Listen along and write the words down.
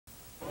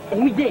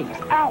Only days,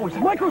 hours,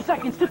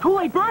 microseconds to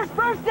Kool-Aid Burst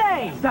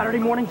birthday! Saturday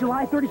morning,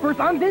 July 31st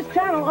on this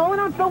channel, I'll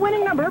announce the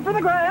winning number for the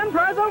Grand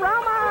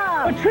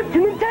Prize-O-Rama! A trip to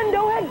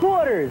Nintendo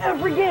headquarters!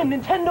 Every game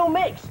Nintendo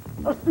makes!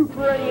 A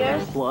Super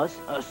NES plus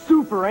a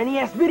Super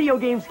NES video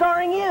game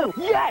starring you!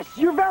 Yes,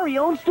 your very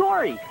own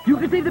story! You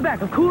can save the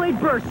back of Kool-Aid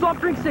Burst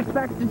soft drink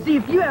six-packs and see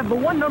if you have the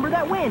one number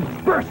that wins!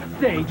 Burst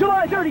Day,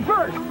 July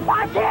 31st!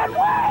 I can't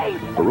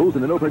wait! For rules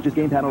in the no-purchase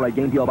game panel, write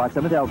Game P.O. Box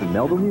 7000,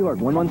 Melville, New York,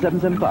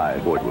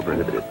 11775. Void were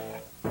prohibited.